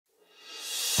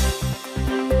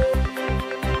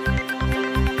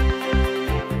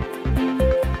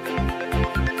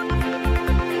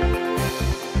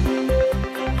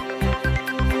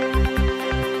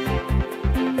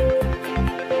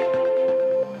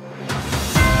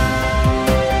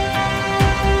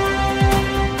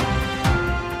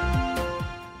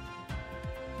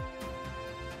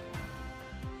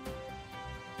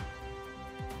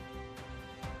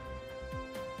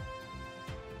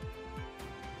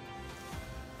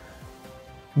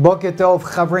Boker Tov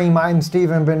Chavrim, I'm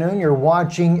Stephen Ben-Nun. You're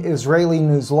watching Israeli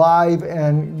News Live.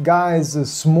 And guys,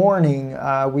 this morning,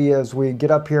 as we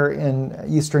get up here in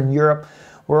Eastern Europe,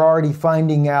 we're already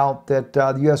finding out that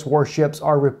the U.S. warships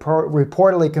are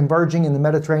reportedly converging in the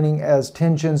Mediterranean as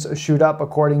tensions shoot up,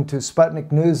 according to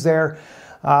Sputnik News there.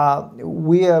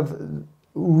 We have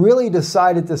really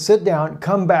decided to sit down,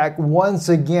 come back once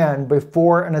again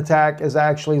before an attack is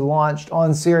actually launched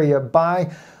on Syria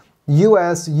by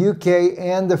U.S., UK,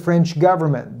 and the French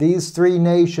government. These three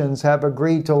nations have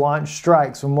agreed to launch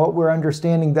strikes. From what we're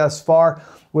understanding thus far,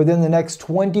 within the next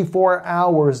 24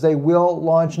 hours, they will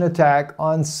launch an attack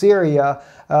on Syria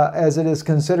as it is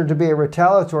considered to be a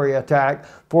retaliatory attack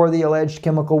for the alleged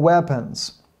chemical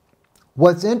weapons.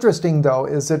 What's interesting, though,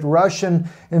 is that Russian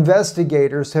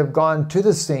investigators have gone to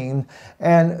the scene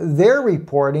and they're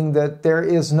reporting that there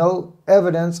is no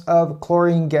evidence of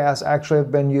chlorine gas actually have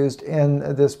been used in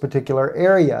this particular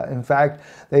area. In fact,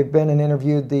 they've been and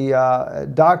interviewed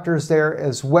the doctors there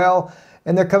as well,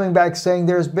 and they're coming back saying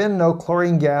there's been no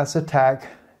chlorine gas attack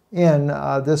in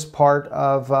this part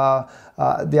of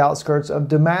the outskirts of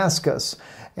Damascus.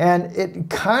 And it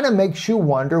kind of makes you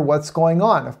wonder what's going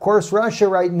on. Of course, Russia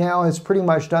right now has pretty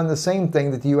much done the same thing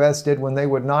that the U.S. did when they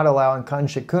would not allow in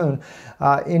Shkoun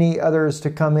any others to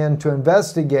come in to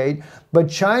investigate. But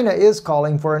China is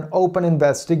calling for an open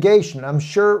investigation. I'm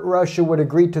sure Russia would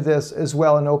agree to this as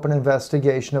well, an open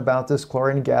investigation about this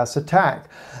chlorine gas attack.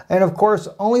 And of course,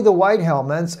 only the White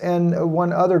Helmets and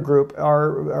one other group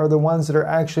are the ones that are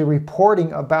actually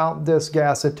reporting about this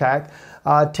gas attack.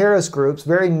 Terrorist groups,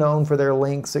 very known for their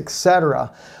links,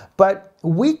 etc. But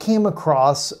we came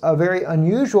across a very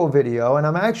unusual video, and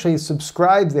I'm actually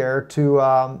subscribed there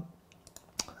to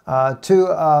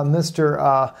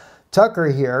Mr. Tucker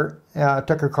here,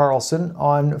 Tucker Carlson,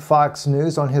 on Fox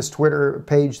News, on his Twitter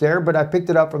page there. But I picked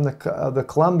it up from the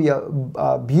Columbia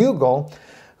Bugle,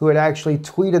 who had actually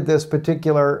tweeted this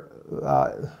particular.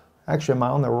 Actually, am I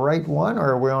on the right one,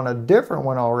 or are we on a different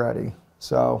one already?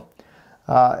 So.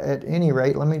 At any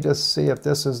rate, let me just see if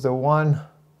this is the one.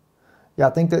 Yeah, I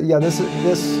think that, yeah, this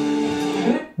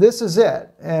is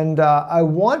it. And I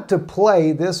want to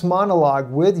play this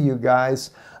monologue with you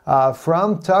guys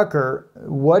from Tucker,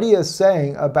 what he is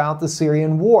saying about the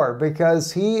Syrian war,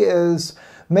 because he is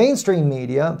mainstream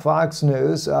media, Fox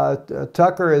News.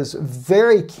 Tucker is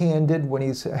very candid when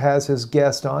he has his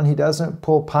guest on. He doesn't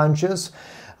pull punches.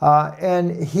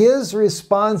 And his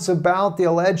response about the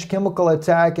alleged chemical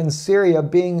attack in Syria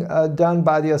being done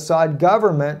by the Assad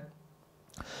government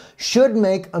should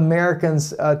make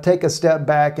Americans take a step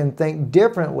back and think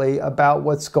differently about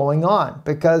what's going on,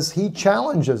 because he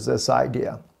challenges this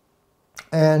idea.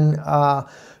 And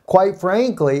quite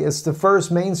frankly, it's the first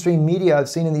mainstream media I've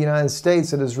seen in the United States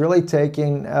that is really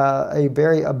taking a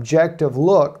very objective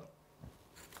look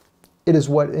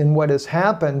in what has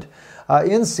happened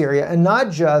in Syria, and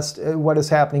not just what is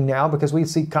happening now, because we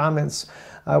see comments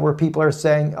where people are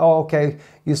saying, oh, okay,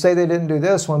 you say they didn't do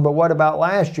this one, but what about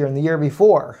last year and the year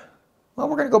before? Well,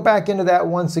 we're going to go back into that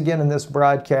once again in this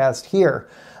broadcast here.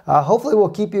 Hopefully we'll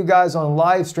keep you guys on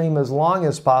live stream as long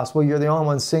as possible. You're the only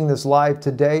ones seeing this live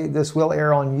today. This will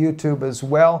air on YouTube as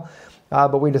well.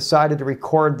 But we decided to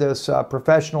record this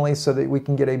professionally so that we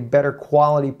can get a better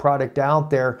quality product out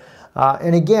there.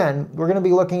 And again, we're going to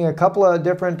be looking at a couple of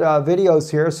different videos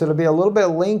here, so it'll be a little bit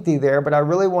lengthy there, but I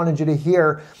really wanted you to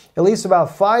hear at least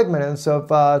about 5 minutes of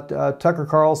Tucker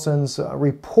Carlson's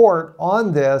report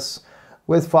on this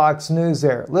with Fox News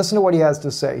there. Listen to what he has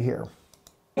to say here.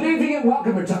 Good evening and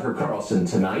welcome to Tucker Carlson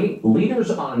tonight.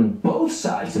 Leaders on both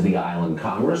sides of the aisle in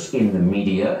Congress, in the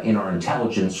media, in our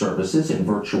intelligence services, in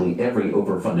virtually every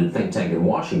overfunded think tank in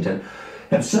Washington,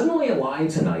 have suddenly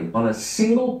aligned tonight on a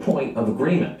single point of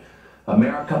agreement.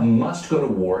 America must go to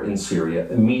war in Syria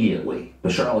immediately.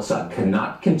 Bashar Al Assad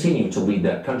cannot continue to lead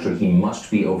that country. He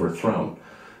must be overthrown.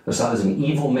 Assad is an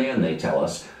evil man, they tell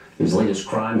us. His latest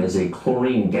crime is a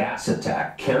chlorine gas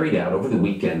attack carried out over the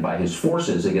weekend by his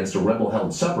forces against a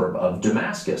rebel-held suburb of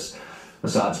Damascus.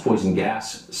 Assad's poison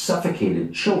gas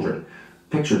suffocated children.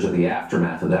 Pictures of the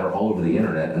aftermath of that are all over the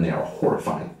internet, and they are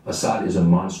horrifying. Assad is a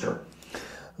monster.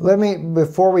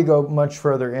 Before we go much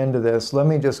further into this, let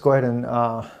me just go ahead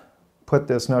and put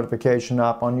this notification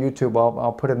up on YouTube.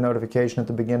 I'll put a notification at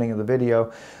the beginning of the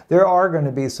video. There are going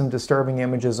to be some disturbing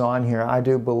images on here, I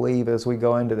do believe, as we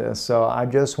go into this. So I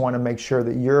just want to make sure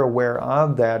that you're aware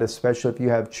of that, especially if you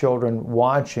have children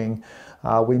watching.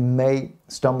 We may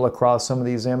stumble across some of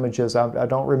these images. I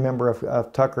don't remember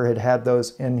if Tucker had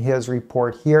those in his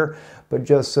report here, but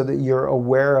just so that you're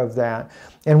aware of that.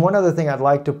 And one other thing I'd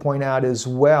like to point out as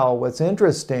well, what's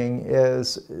interesting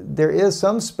is there is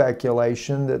some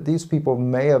speculation that these people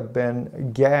may have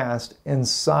been gassed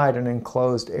inside an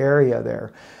enclosed area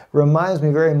there. Reminds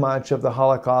me very much of the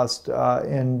Holocaust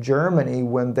in Germany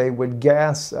when they would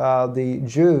gas the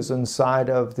Jews inside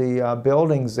of the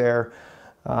buildings there.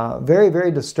 Very, very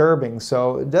disturbing.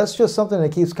 So that's just something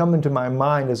that keeps coming to my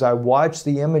mind as I watch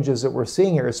the images that we're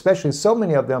seeing here, especially so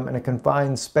many of them in a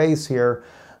confined space here.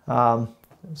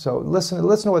 So listen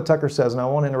to what Tucker says, and I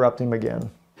won't interrupt him again.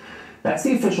 That's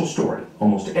the official story.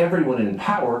 Almost everyone in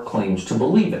power claims to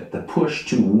believe it. The push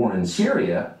to war in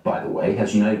Syria, by the way,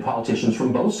 has united politicians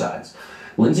from both sides.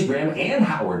 Lindsey Graham and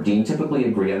Howard Dean typically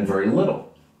agree on very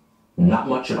little. Not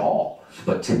much at all.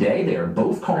 But today they are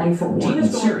both calling for war in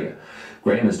Syria.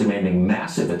 Graham is demanding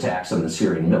massive attacks on the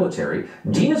Syrian military.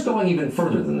 Dean is going even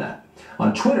further than that.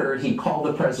 On Twitter, he called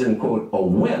the president, quote, a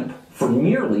wimp for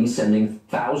merely sending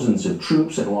thousands of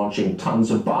troops and launching tons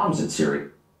of bombs at Syria.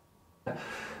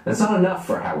 That's not enough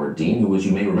for Howard Dean, who, as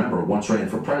you may remember, once ran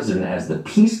for president as the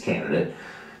peace candidate.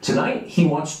 Tonight, he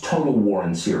wants total war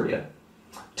in Syria.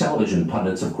 Television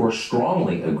pundits, of course,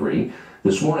 strongly agree.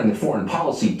 This morning, the foreign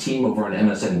policy team over on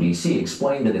MSNBC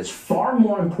explained that it's far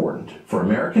more important for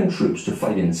American troops to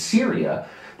fight in Syria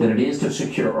than it is to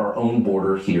secure our own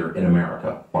border here in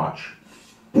America. Watch.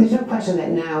 There's no question that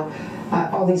now,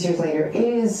 all these years later, it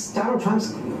is Donald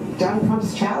Trump's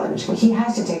challenge. He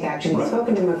has to take action. He's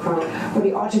spoken to Macron. What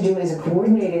he ought to do is a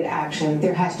coordinated action.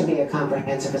 There has to be a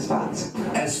comprehensive response.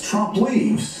 As Trump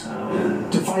leaves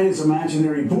to fight his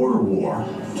imaginary border war,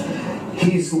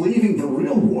 he's leaving the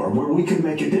real war where we could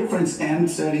make a difference, and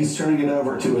said he's turning it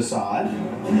over to Assad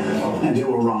and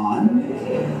to Iran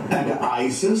and to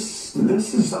ISIS.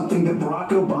 This is something that Barack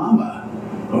Obama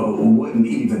wouldn't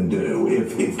even do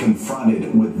if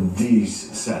confronted with these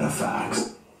set of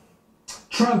facts.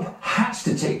 Trump has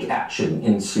to take action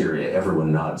in Syria,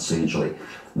 everyone nods sagely.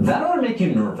 That ought to make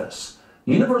you nervous.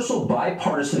 Universal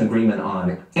bipartisan agreement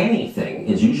on anything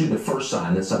is usually the first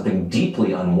sign that something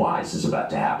deeply unwise is about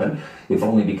to happen, if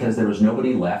only because there is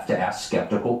nobody left to ask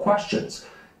skeptical questions.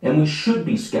 And we should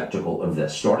be skeptical of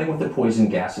this, starting with the poison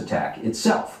gas attack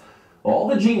itself. All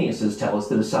the geniuses tell us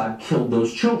that Assad killed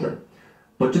those children.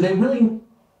 But do they really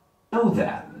know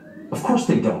that? Of course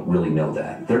they don't really know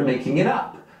that. They're making it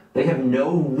up. They have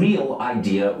no real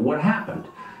idea what happened.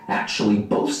 Actually,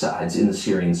 both sides in the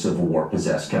Syrian civil war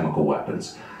possess chemical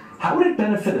weapons. How would it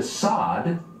benefit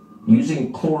Assad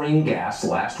using chlorine gas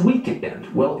last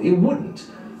weekend? Well, it wouldn't.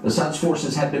 Assad's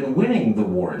forces had been winning the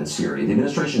war in Syria. The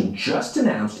administration just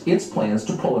announced its plans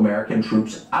to pull American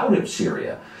troops out of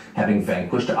Syria, having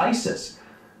vanquished ISIS.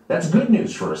 That's good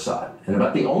news for Assad, and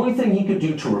about the only thing he could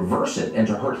do to reverse it and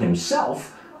to hurt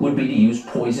himself would be to use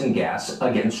poison gas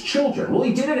against children. Well,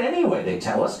 he did it anyway, they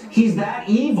tell us. He's that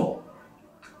evil.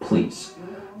 Please,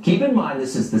 keep in mind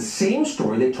this is the same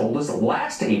story they told us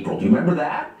last April. Do you remember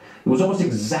that? It was almost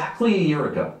exactly a year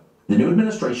ago. The new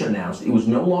administration announced it was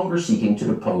no longer seeking to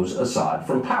depose Assad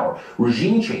from power.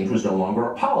 Regime change was no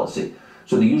longer a policy.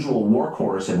 So the usual war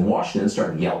chorus in Washington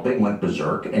started yelping, went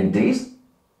berserk, and days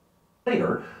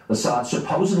later, Assad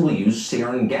supposedly used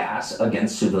sarin gas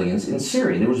against civilians in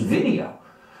Syria. There was video.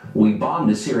 We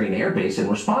bombed a Syrian airbase in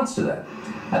response to that.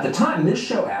 At the time, this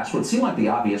show asked what seemed like the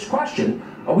obvious question: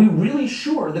 are we really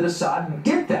sure that Assad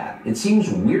did that? It seems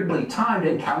weirdly timed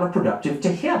and counterproductive to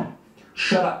him.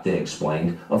 Shut up, they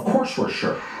explained. Of course we're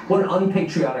sure. What an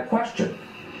unpatriotic question.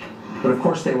 But of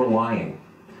course they were lying.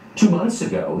 2 months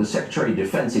ago, the Secretary of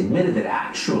Defense admitted that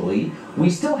actually, we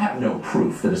still have no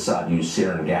proof that Assad used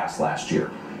sarin gas last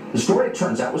year. The story, it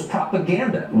turns out, was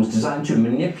propaganda. It was designed to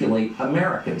manipulate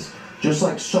Americans, just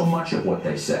like so much of what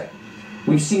they say.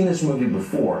 We've seen this movie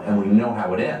before, and we know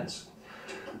how it ends.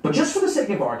 But just for the sake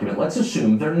of argument, let's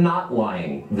assume they're not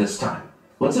lying this time.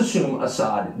 Let's assume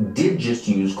Assad did just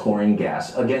use chlorine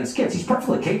gas against kids. He's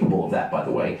perfectly capable of that, by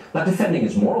the way, not defending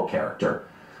his moral character.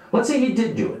 Let's say he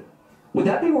did do it. Would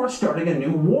that be worth starting a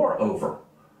new war over?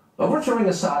 Overthrowing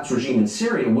Assad's regime in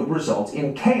Syria would result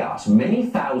in chaos. Many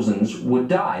thousands would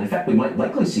die. In fact, we might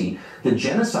likely see the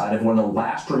genocide of one of the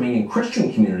last remaining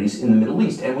Christian communities in the Middle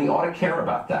East, and we ought to care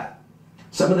about that.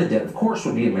 Some of the dead, of course,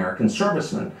 would be American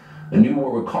servicemen. A new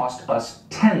war would cost us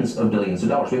tens of billions of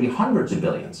dollars, maybe hundreds of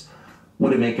billions.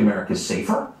 Would it make America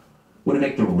safer? Would it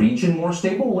make the region more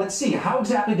stable? Well, let's see. How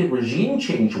exactly did regime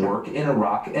change work in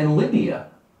Iraq and Libya?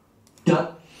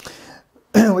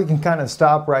 We can kind of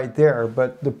stop right there,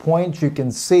 but the point you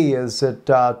can see is that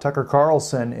Tucker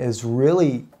Carlson is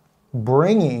really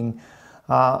bringing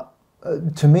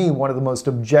to me, one of the most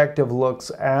objective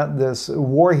looks at this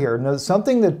war here. Now,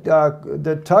 something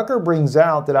that Tucker brings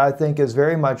out that I think is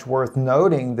very much worth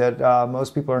noting that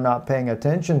most people are not paying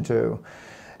attention to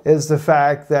is the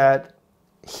fact that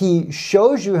he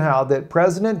shows you how that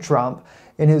President Trump,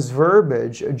 in his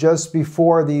verbiage just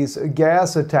before these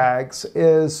gas attacks,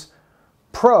 is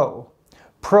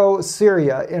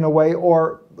pro-Syria in a way,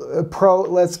 or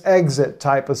pro-let's exit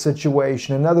type of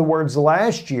situation. In other words,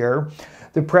 last year,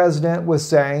 the president was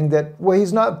saying that, well,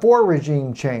 he's not for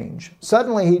regime change.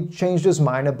 Suddenly, he changed his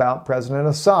mind about President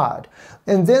Assad.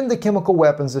 And then the chemical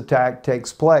weapons attack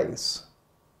takes place.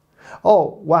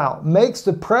 Oh, wow. Makes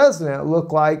the president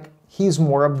look like he's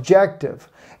more objective.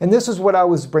 And this is what I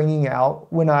was bringing out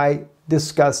when I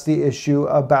discussed the issue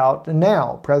about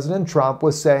now. President Trump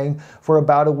was saying for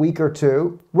about a week or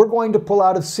two, we're going to pull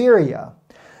out of Syria.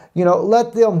 You know,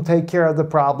 let them take care of the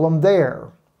problem there.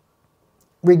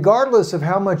 Regardless of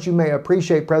how much you may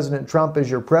appreciate President Trump as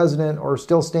your president or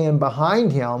still stand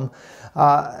behind him,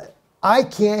 I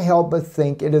can't help but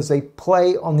think it is a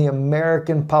play on the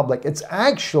American public. It's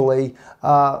actually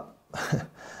a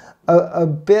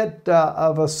bit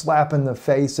of a slap in the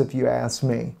face, if you ask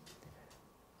me.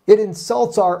 It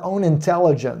insults our own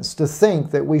intelligence to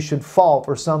think that we should fall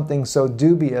for something so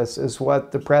dubious as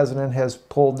what the president has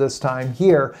pulled this time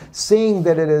here, seeing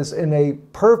that it is in a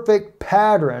perfect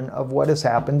pattern of what has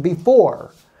happened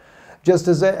before. Just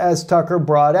as Tucker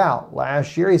brought out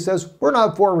last year, he says, we're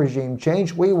not for regime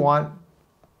change. We want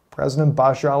President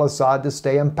Bashar Al Assad to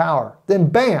stay in power. Then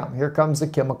bam, here comes the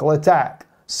chemical attack,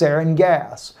 sarin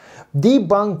gas.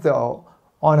 Debunked, though,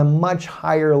 on a much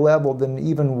higher level than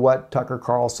even what Tucker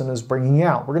Carlson is bringing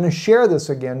out. We're going to share this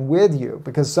again with you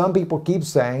because some people keep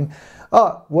saying,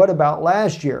 oh, what about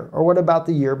last year? Or what about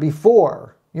the year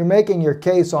before? You're making your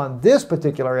case on this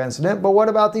particular incident, but what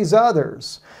about these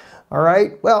others? All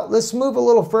right, well, let's move a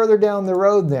little further down the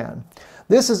road then.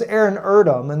 This is Aaron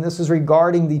Erdem, and this is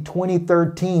regarding the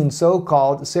 2013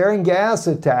 so-called sarin gas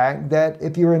attack that,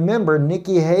 if you remember,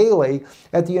 Nikki Haley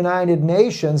at the United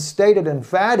Nations stated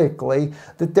emphatically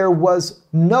that there was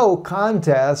no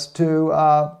contest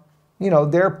to,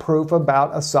 their proof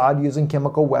about Assad using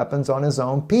chemical weapons on his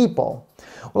own people.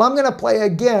 Well, I'm going to play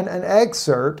again an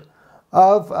excerpt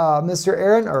of Mr.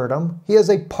 Aaron Erdem. He is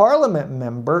a parliament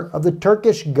member of the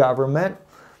Turkish government.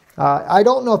 I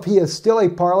don't know if he is still a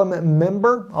parliament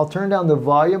member. I'll turn down the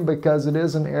volume because it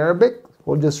is in Arabic.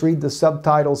 We'll just read the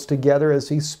subtitles together as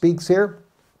he speaks here.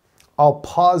 I'll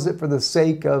pause it for the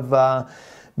sake of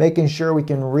making sure we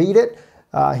can read it.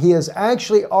 He is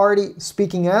actually already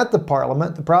speaking at the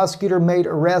parliament. The prosecutor made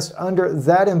arrest under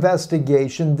that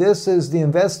investigation. This is the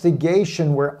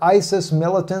investigation where ISIS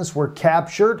militants were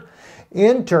captured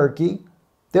in Turkey.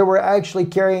 They were actually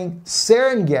carrying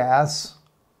sarin gas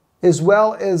as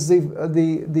well as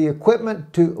the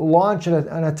equipment to launch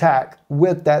an attack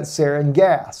with that sarin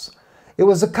gas. It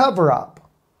was a cover-up.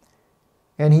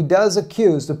 And he does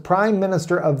accuse the prime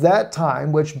minister of that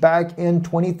time, which back in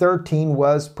 2013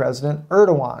 was President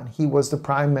Erdogan. He was the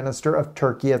prime minister of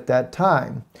Turkey at that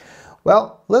time.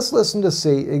 Well, let's listen to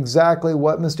see exactly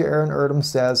what Mr. Aaron Erdem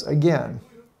says again.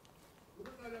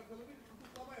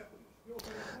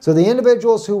 So the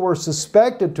individuals who were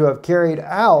suspected to have carried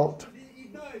out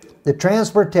the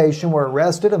transportation were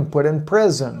arrested and put in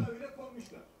prison.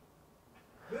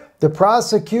 The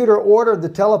prosecutor ordered the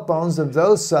telephones of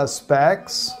those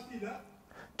suspects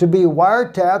to be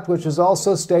wiretapped, which is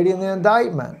also stated in the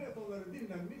indictment.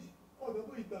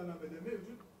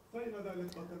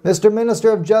 Mr.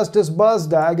 Minister of Justice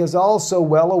Buzdag is also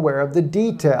well aware of the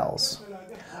details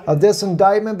of this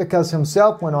indictment because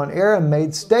himself went on air and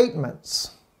made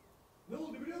statements.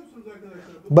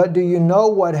 But do you know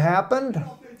what happened?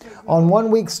 On 1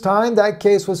 week's time, that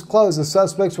case was closed. The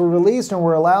suspects were released and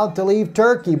were allowed to leave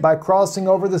Turkey by crossing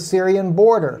over the Syrian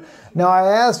border. Now I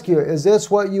ask you, is this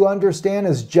what you understand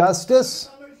as justice?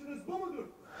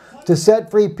 To set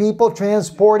free people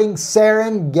transporting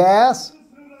sarin gas?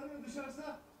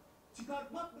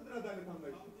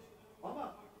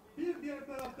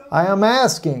 I am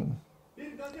asking.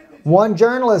 One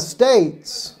journalist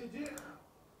states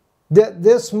that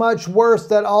this much worse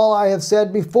than all I have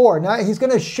said before. Now, he's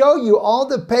going to show you all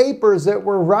the papers that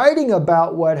were writing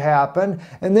about what happened,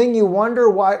 and then you wonder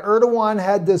why Erdogan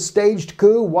had this staged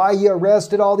coup, why he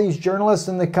arrested all these journalists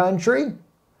in the country.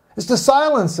 It's to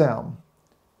silence them.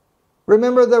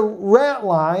 Remember the rat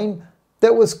line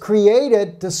that was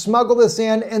created to smuggle this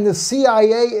in, and the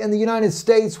CIA in the United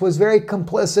States was very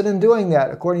complicit in doing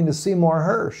that, according to Seymour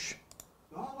Hersh.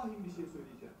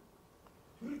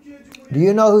 Do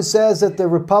you know who says that the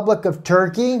Republic of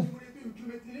Turkey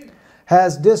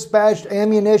has dispatched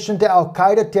ammunition to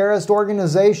Al-Qaeda terrorist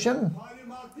organization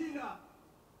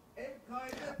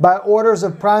by orders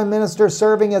of Prime Minister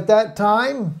serving at that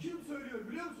time?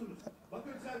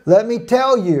 Let me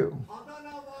tell you,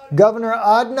 Governor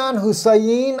Adnan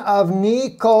Hussein of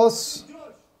Nikos,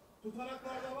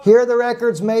 here the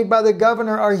records made by the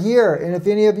governor are here, and if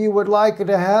any of you would like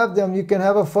to have them, you can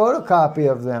have a photocopy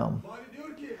of them.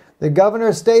 The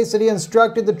governor states that he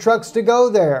instructed the trucks to go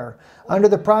there under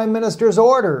the Prime Minister's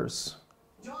orders.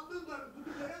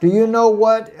 Do you know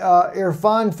what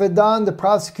Irfan Fidan, the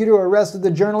prosecutor who arrested the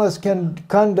journalist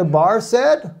Kundabar,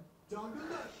 said?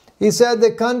 He said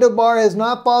that Kundabar has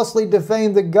not falsely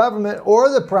defamed the government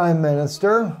or the Prime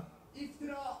Minister.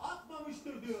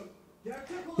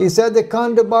 He said that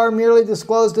Kundabar merely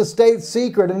disclosed a state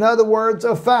secret, in other words,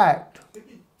 a fact.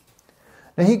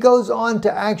 Now he goes on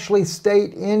to actually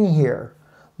state in here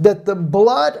that the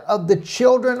blood of the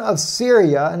children of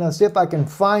Syria, and I'll see if I can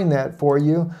find that for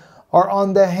you, are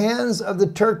on the hands of the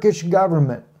Turkish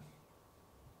government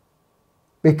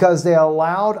because they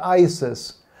allowed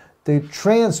ISIS to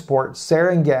transport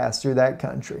sarin gas through that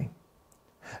country.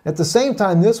 At the same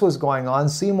time this was going on,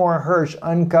 Seymour Hersh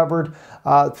uncovered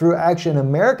through actually an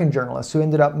American journalist who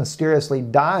ended up mysteriously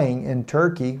dying in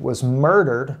Turkey, was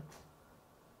murdered,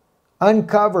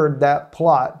 uncovered that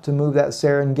plot to move that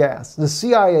sarin gas. The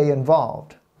CIA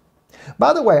involved.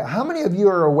 By the way, how many of you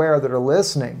are aware that are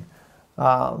listening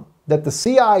that the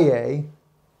CIA,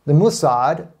 the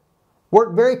Mossad,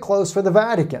 work very close for the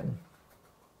Vatican?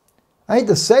 I hate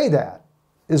to say that.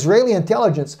 Israeli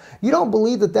intelligence. You don't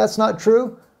believe that that's not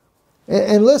true?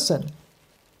 And listen,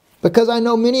 because I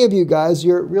know many of you guys,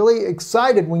 you're really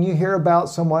excited when you hear about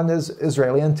someone as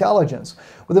Israeli intelligence.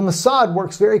 Well, the Mossad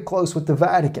works very close with the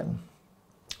Vatican,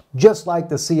 just like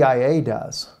the CIA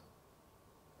does.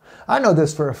 I know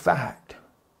this for a fact,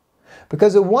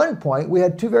 because at one point we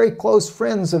had two very close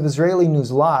friends of Israeli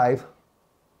News Live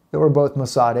that were both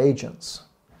Mossad agents.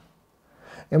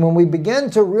 And when we began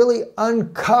to really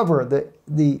uncover the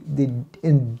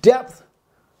in-depth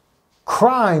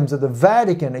crimes of the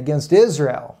Vatican against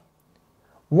Israel,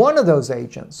 one of those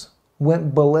agents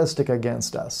went ballistic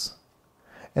against us.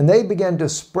 And they began to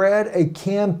spread a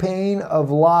campaign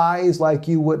of lies like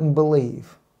you wouldn't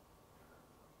believe.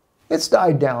 It's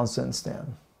died down since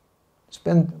then. It's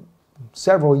been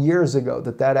several years ago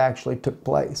that that actually took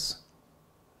place.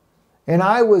 And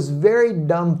I was very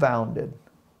dumbfounded.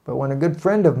 But when a good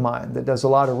friend of mine that does a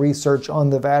lot of research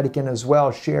on the Vatican as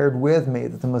well shared with me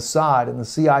that the Mossad and the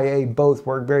CIA both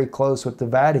work very close with the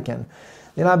Vatican,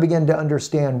 then I began to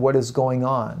understand what is going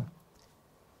on.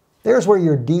 There's where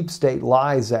your deep state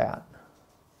lies at.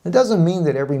 It doesn't mean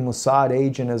that every Mossad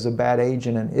agent is a bad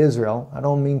agent in Israel. I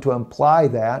don't mean to imply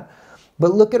that.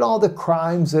 But look at all the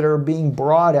crimes that are being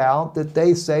brought out that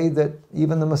they say that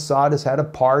even the Mossad has had a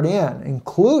part in,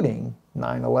 including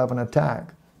 9/11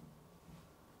 attack.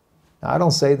 Now, I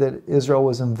don't say that Israel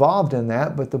was involved in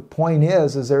that, but the point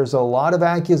is there's a lot of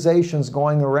accusations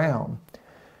going around.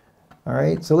 All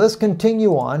right, so let's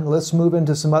continue on. Let's move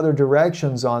into some other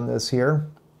directions on this here.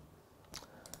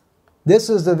 This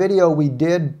is the video we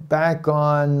did back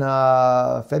on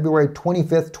February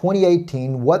 25th,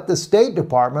 2018, what the State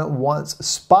Department wants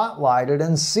spotlighted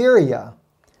in Syria.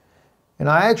 And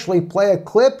I actually play a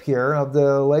clip here of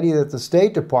the lady at the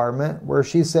State Department where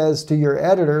she says to your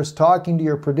editors, talking to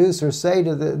your producers, say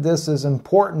to this is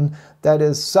important, that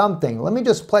is something. Let me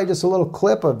just play just a little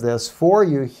clip of this for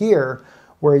you here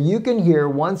where you can hear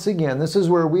once again, this is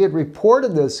where we had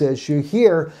reported this issue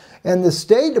here, and the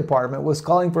State Department was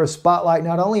calling for a spotlight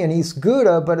not only in East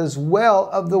Ghouta, but as well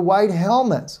of the white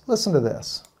helmets. Listen to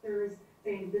this. There's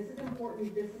saying this is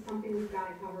important, this is something we've got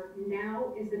to cover, now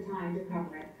is the time to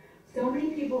cover it. So many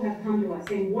people have come to us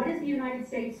saying, what is the United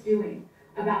States doing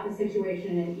about the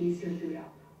situation in Eastern Ghouta?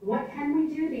 What can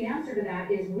we do? The answer to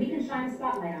that is we can shine a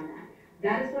spotlight on that.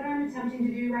 That is what I'm attempting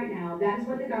to do right now. That is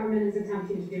what the government is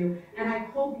attempting to do. And I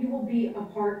hope you will be a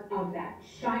part of that,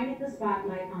 shining the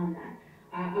spotlight on that.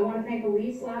 I want to thank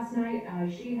Elise last night.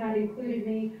 She had included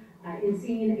me in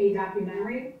seeing a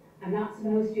documentary. I'm not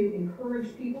supposed to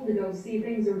encourage people to go see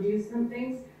things or do some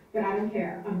things, but I don't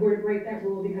care. I'm going to break that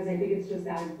rule because I think it's just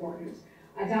that important.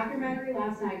 A documentary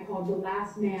last night called The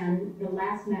Last Men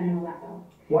in Aleppo.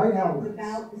 White helmets. It was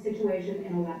about the situation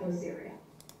in Aleppo, Syria.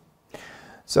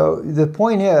 So the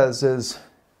point is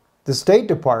the State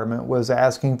Department was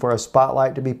asking for a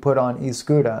spotlight to be put on East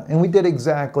Ghouta, and we did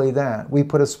exactly that. We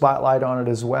put a spotlight on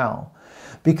it as well.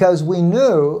 Because we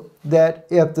knew that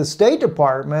if the State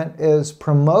Department is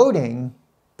promoting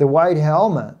the white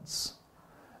helmets,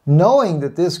 knowing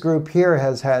that this group here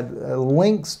has had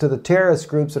links to the terrorist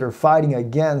groups that are fighting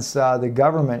against the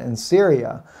government in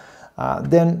Syria,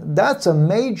 then that's a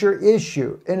major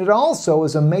issue. And it also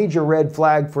is a major red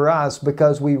flag for us,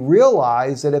 because we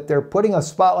realize that if they're putting a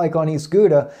spotlight on East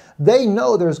Ghouta, they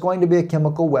know there's going to be a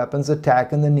chemical weapons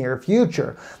attack in the near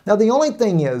future. Now, the only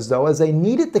thing is, though, is they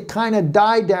need it to kind of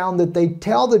die down that they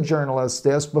tell the journalists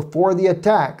this before the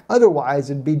attack. Otherwise,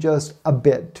 it'd be just a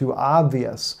bit too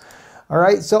obvious. All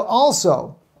right, so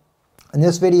also, in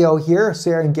this video here,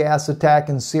 sarin gas attack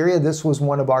in Syria, this was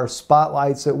one of our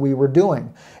spotlights that we were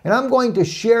doing. And I'm going to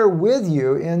share with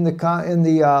you in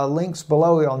the links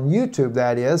below on YouTube,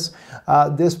 that is,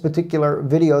 this particular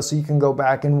video so you can go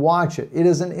back and watch it. It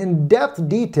is an in-depth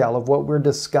detail of what we're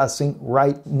discussing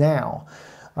right now.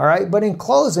 All right, but in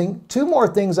closing, two more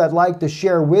things I'd like to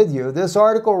share with you. This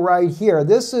article right here,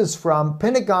 this is from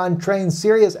Pentagon trains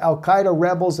Syria's Al-Qaeda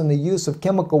rebels in the use of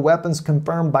chemical weapons,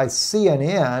 confirmed by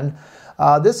CNN.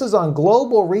 This is on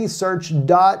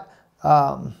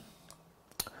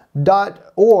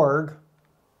globalresearch.org,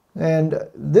 and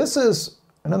this is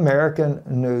an American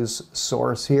news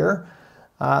source here.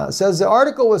 It says the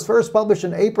article was first published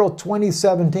in April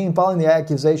 2017 following the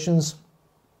accusations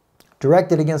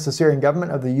directed against the Syrian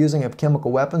government of the using of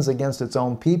chemical weapons against its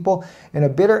own people. In a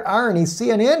bitter irony,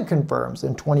 CNN confirms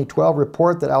in 2012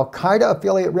 report that Al-Qaeda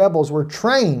affiliate rebels were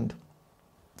trained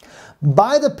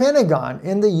by the Pentagon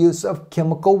in the use of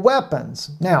chemical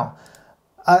weapons. Now,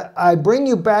 I bring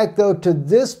you back, though, to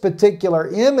this particular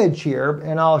image here,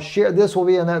 and I'll share, this will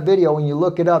be in that video. When you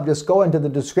look it up, just go into the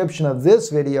description of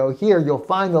this video here. You'll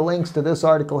find the links to this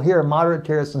article here, Moderate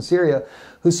Terrorists in Syria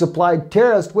Who Supplied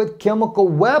Terrorists with Chemical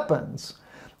Weapons.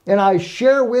 And I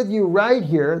share with you right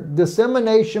here,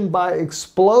 dissemination by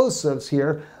explosives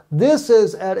here. This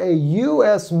is at a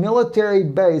U.S. military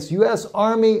base, U.S.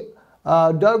 Army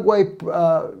Dogway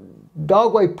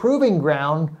Proving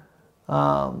Ground.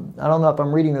 I don't know if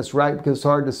I'm reading this right because it's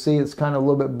hard to see. It's kind of a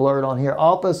little bit blurred on here.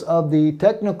 Office of the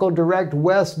Technical Direct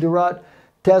West Durat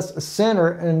Test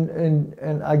Center,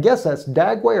 and I guess that's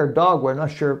Dagway or Dogway, I'm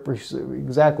not sure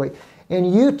exactly,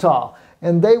 in Utah.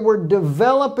 And they were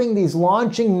developing these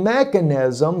launching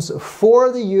mechanisms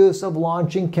for the use of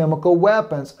launching chemical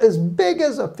weapons, as big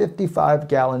as a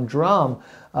 55-gallon drum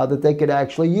that they could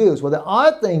actually use. Well, the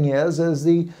odd thing is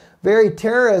the very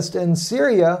terrorists in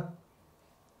Syria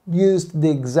used the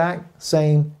exact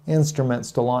same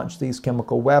instruments to launch these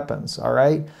chemical weapons, all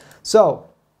right? So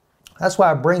that's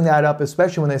why I bring that up,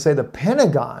 especially when they say the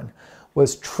Pentagon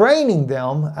was training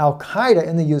them, Al-Qaeda,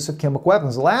 in the use of chemical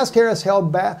weapons. The last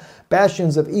terrorist-held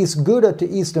bastions of East Ghouta to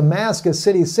East Damascus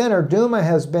city center, Douma,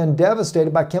 has been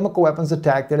devastated by chemical weapons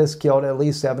attack that has killed at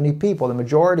least 70 people. The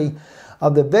majority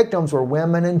of the victims were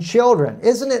women and children.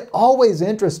 Isn't it always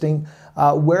interesting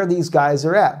where these guys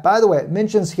are at? By the way, it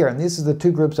mentions here, and this is the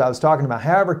two groups I was talking about.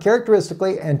 However,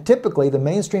 characteristically and typically, the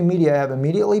mainstream media have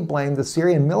immediately blamed the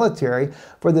Syrian military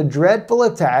for the dreadful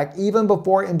attack even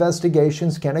before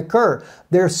investigations can occur.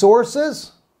 Their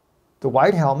sources, the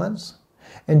White Helmets,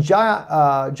 and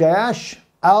Jaish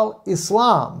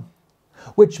al-Islam,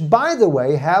 which, by the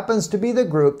way, happens to be the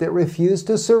group that refused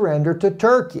to surrender to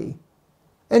Turkey.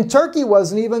 And Turkey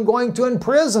wasn't even going to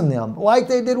imprison them like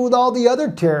they did with all the other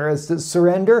terrorists that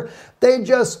surrender. They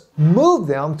just moved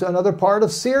them to another part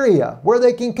of Syria where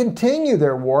they can continue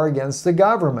their war against the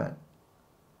government.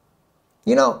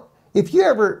 You know, if you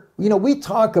ever, we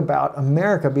talk about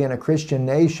America being a Christian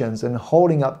nation and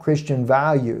holding up Christian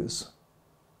values.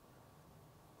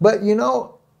 But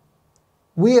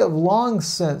we have long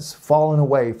since fallen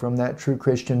away from that true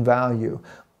Christian value.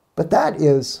 But that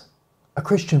is a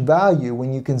Christian value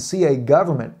when you can see a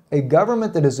government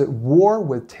that is at war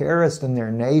with terrorists in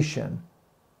their nation.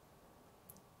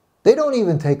 They don't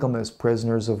even take them as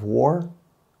prisoners of war.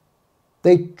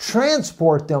 They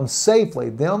transport them safely,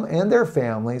 them and their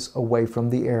families, away from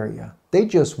the area. They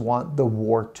just want the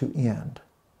war to end.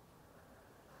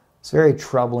 It's very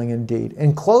troubling indeed.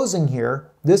 In closing here,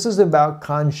 this is about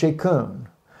Kahn Shkoun.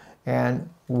 And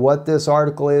what this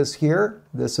article is here,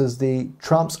 this is the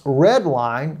Trump's red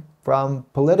line from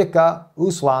Politica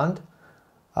Ausland,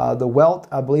 the Welt.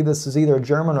 I believe this is either a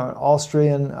German or an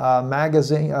Austrian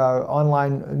magazine,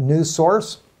 online news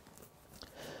source.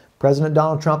 President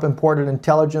Donald Trump imported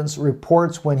intelligence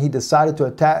reports when he decided to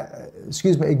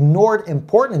ignored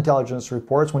important intelligence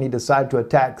reports when he decided to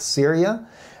attack Syria.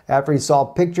 After he saw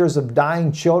pictures of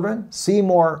dying children,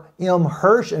 Seymour M.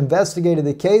 Hersh investigated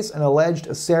the case and alleged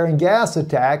a sarin gas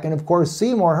attack. And of course,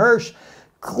 Seymour Hersh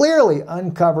clearly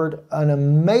uncovered an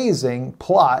amazing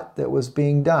plot that was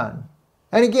being done.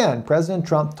 And again, President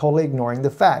Trump totally ignoring the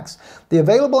facts. The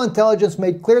available intelligence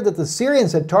made clear that the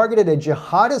Syrians had targeted a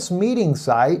jihadist meeting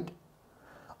site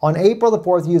on April the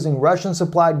 4th using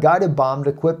Russian-supplied guided bombs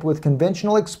equipped with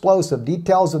conventional explosive.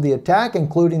 Details of the attack,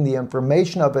 including the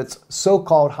information of its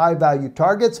so-called high-value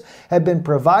targets, had been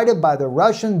provided by the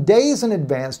Russian days in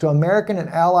advance to American and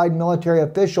allied military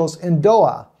officials in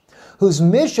Doha, whose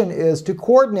mission is to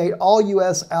coordinate all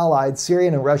U.S. allied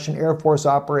Syrian and Russian Air Force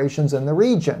operations in the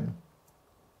region.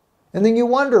 And then you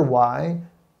wonder why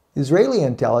Israeli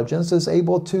intelligence is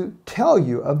able to tell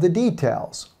you of the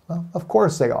details. Well, of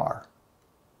course they are,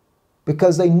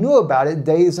 because they knew about it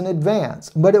days in advance.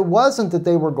 But it wasn't that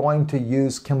they were going to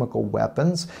use chemical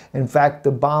weapons. In fact,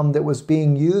 the bomb that was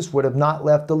being used would have not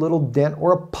left a little dent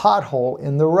or a pothole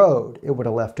in the road. It would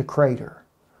have left a crater.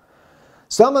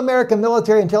 Some American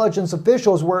military intelligence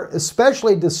officials were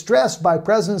especially distressed by the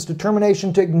President's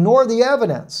determination to ignore the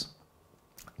evidence.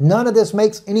 None of this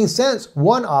makes any sense,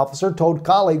 one officer told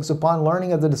colleagues upon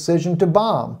learning of the decision to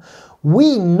bomb.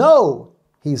 We know,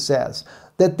 he says,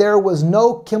 that there was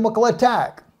no chemical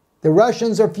attack. The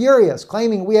Russians are furious,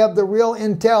 claiming we have the real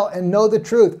intel and know the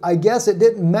truth. I guess it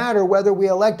didn't matter whether we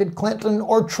elected Clinton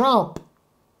or Trump,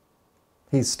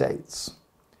 he states.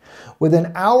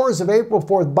 Within hours of April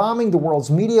 4th bombing, the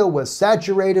world's media was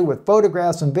saturated with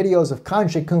photographs and videos of Kahn,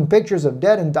 Shkoun, pictures of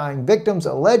dead and dying victims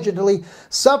allegedly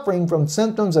suffering from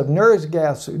symptoms of nerve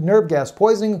gas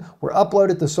poisoning were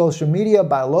uploaded to social media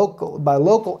by local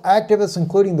activists,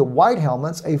 including the White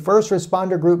Helmets, a first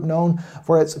responder group known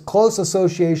for its close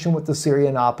association with the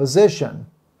Syrian opposition.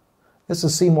 This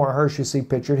is Seymour Hersh you see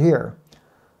pictured here.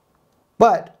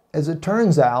 But, as it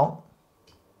turns out,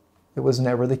 it was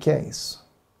never the case.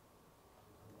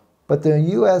 But the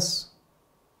U.S.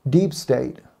 deep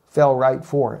state fell right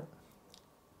for it.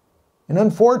 And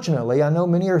unfortunately, I know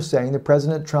many are saying that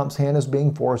President Trump's hand is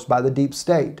being forced by the deep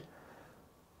state.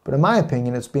 But in my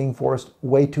opinion, it's being forced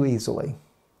way too easily.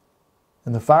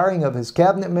 And the firing of his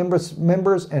cabinet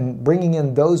members and bringing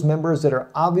in those members that are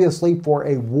obviously for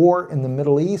a war in the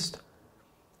Middle East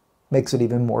makes it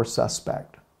even more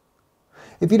suspect.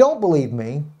 If you don't believe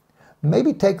me,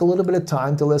 maybe take a little bit of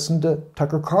time to listen to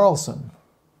Tucker Carlson.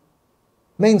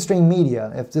 Mainstream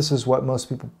media, if this is what most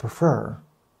people prefer.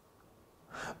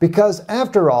 Because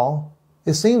after all,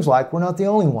 it seems like we're not the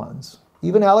only ones.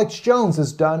 Even Alex Jones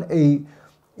has done an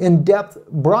in-depth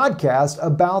broadcast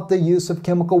about the use of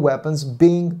chemical weapons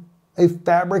being a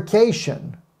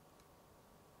fabrication.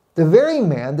 The very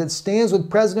man that stands with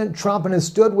President Trump and has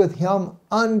stood with him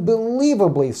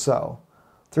unbelievably so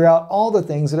throughout all the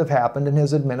things that have happened in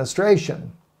his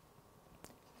administration.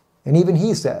 And even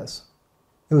he says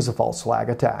it was a false flag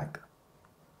attack.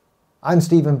 I'm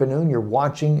Stephen Ben-Nun. You're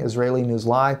watching Israeli News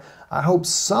Live. I hope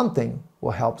something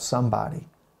will help somebody.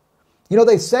 You know,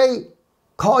 they say,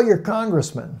 call your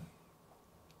congressman,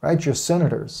 right? Your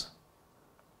senators.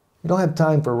 You don't have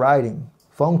time for writing.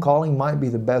 Phone calling might be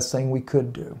the best thing we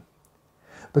could do.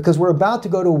 Because we're about to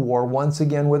go to war once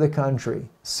again with a country,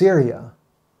 Syria,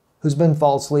 who's been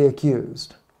falsely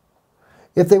accused.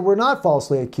 If they were not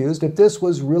falsely accused, if this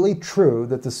was really true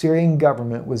that the Syrian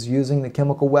government was using the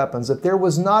chemical weapons, if there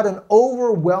was not an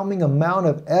overwhelming amount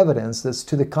of evidence that's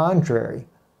to the contrary,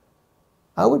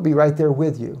 I would be right there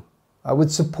with you. I would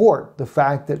support the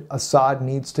fact that Assad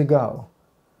needs to go.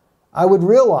 I would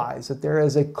realize that there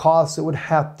is a cost that would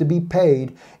have to be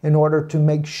paid in order to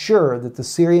make sure that the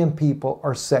Syrian people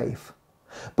are safe.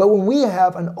 But when we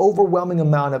have an overwhelming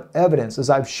amount of evidence, as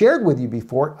I've shared with you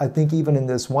before, I think even in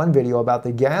this one video about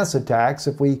the gas attacks,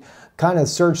 if we kind of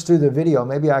search through the video,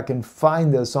 maybe I can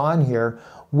find this on here,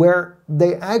 where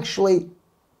they actually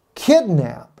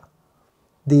kidnap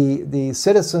the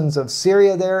citizens of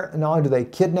Syria there. And not only do they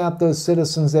kidnap those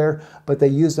citizens there, but they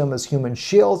use them as human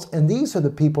shields. And these are the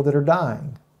people that are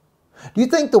dying. Do you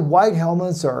think the White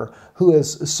Helmets, or who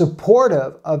is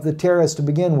supportive of the terrorists to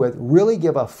begin with, really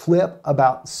give a flip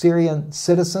about Syrian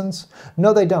citizens?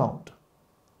 No, they don't.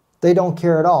 They don't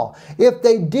care at all. If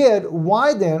they did,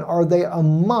 why then are they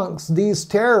amongst these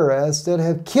terrorists that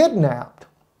have kidnapped?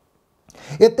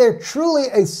 If they're truly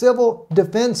a civil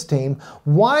defense team,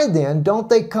 why then don't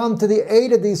they come to the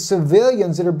aid of these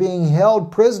civilians that are being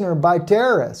held prisoner by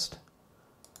terrorists?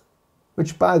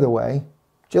 Which, by the way,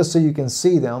 just so you can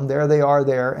see them, there they are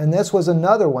there. And this was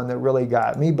another one that really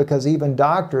got me, because even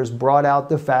doctors brought out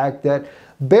the fact that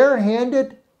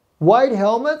barehanded White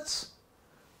Helmets,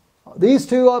 these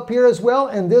two up here as well,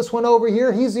 and this one over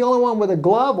here, he's the only one with a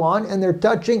glove on, and they're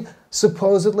touching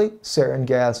supposedly sarin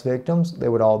gas victims. They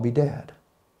would all be dead.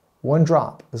 One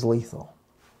drop is lethal.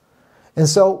 And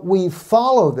so we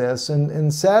follow this,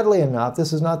 and sadly enough,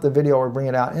 this is not the video we're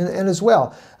bringing out. And as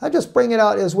well, I just bring it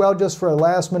out as well just for a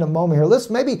last minute moment here.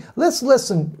 Let's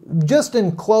listen, just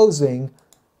in closing,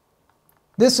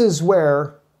 this is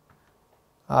where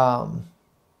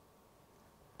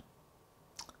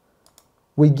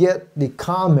we get the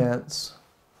comments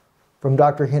from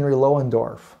Dr. Henry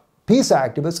Lohendorf, peace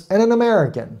activist and an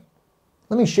American.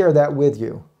 Let me share that with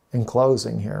you in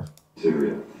closing here.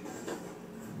 Syria.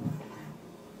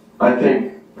 I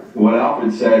think what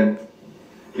Alfred said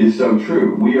is so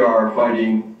true. We are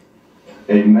fighting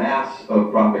a mass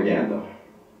of propaganda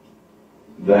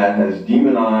that has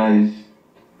demonized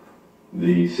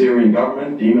the Syrian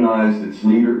government, demonized its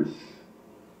leaders,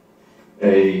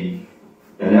 an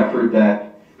effort that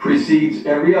precedes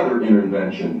every other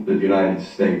intervention that the United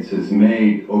States has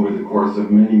made over the course of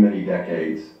many, many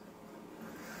decades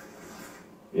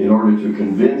in order to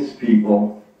convince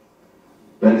people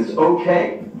that it's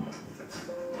okay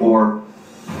for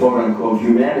quote-unquote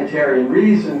humanitarian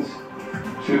reasons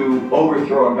to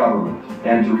overthrow a government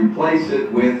and to replace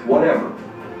it with whatever.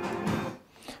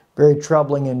 Very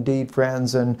troubling indeed,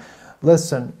 friends. And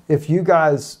listen, if you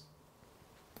guys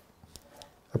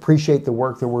appreciate the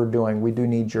work that we're doing, we do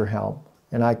need your help.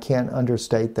 And I can't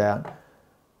understate that.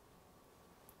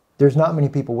 There's not many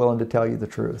people willing to tell you the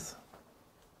truth.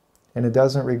 And it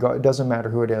doesn't matter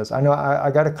who it is. I know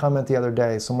I got a comment the other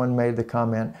day. Someone made the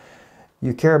comment,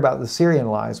 you care about the Syrian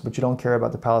lies, but you don't care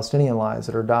about the Palestinian lies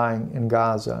that are dying in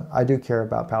Gaza. I do care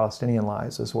about Palestinian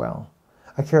lies as well.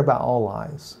 I care about all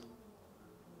lies.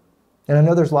 And I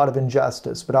know there's a lot of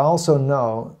injustice, but I also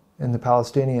know in the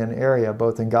Palestinian area,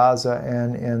 both in Gaza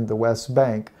and in the West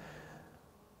Bank,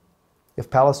 if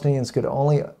Palestinians could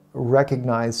only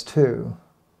recognize too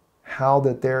how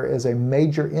that there is a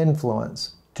major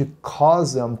influence to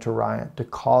cause them to riot, to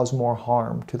cause more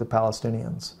harm to the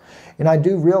Palestinians. And I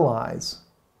do realize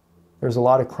there's a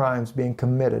lot of crimes being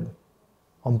committed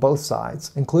on both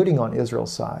sides, including on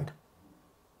Israel's side,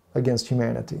 against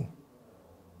humanity.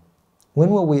 When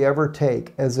will we ever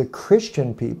take, as a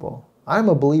Christian people, I'm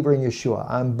a believer in Yeshua.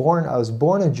 I was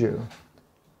born a Jew.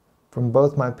 From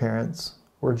both my parents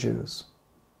were Jews.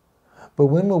 But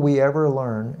when will we ever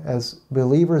learn, as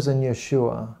believers in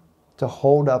Yeshua, to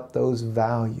hold up those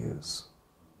values?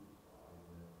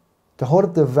 To hold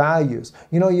up the values.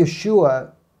 You know,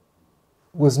 Yeshua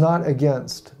was not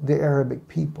against the Arabic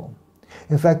people.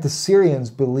 In fact, the Syrians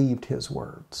believed his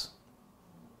words.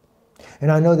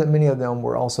 And I know that many of them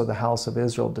were also the house of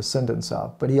Israel, descendants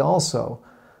of, but it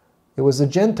was the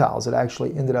Gentiles that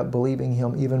actually ended up believing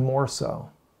him even more so.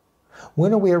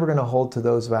 When are we ever going to hold to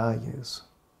those values?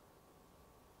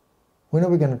 When are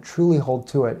we going to truly hold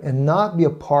to it and not be a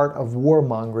part of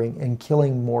warmongering and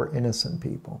killing more innocent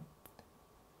people?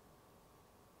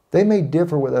 They may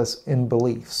differ with us in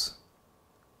beliefs,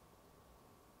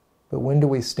 but when do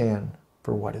we stand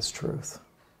for what is truth?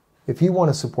 If you want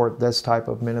to support this type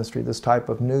of ministry, this type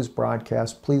of news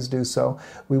broadcast, please do so.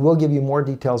 We will give you more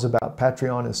details about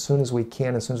Patreon as soon as we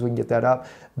can get that up.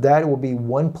 That will be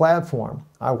one platform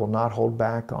I will not hold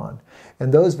back on.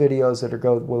 And those videos that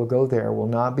will go there will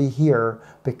not be here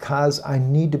because I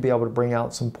need to be able to bring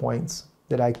out some points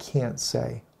that I can't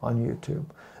say on YouTube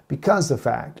because the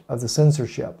fact of the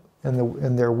censorship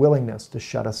and their willingness to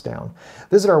shut us down.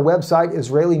 Visit our website,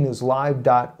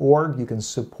 IsraeliNewsLive.org. You can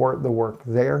support the work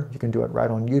there. You can do it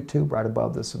right on YouTube, right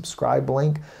above the subscribe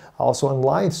link. Also on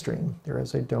live stream, there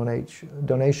is a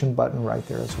donation button right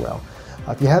there as well.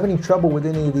 If you have any trouble with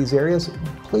any of these areas,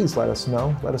 please let us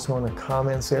know. Let us know in the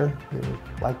comments there. We would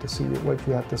like to see what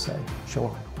you have to say.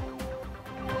 Shalom.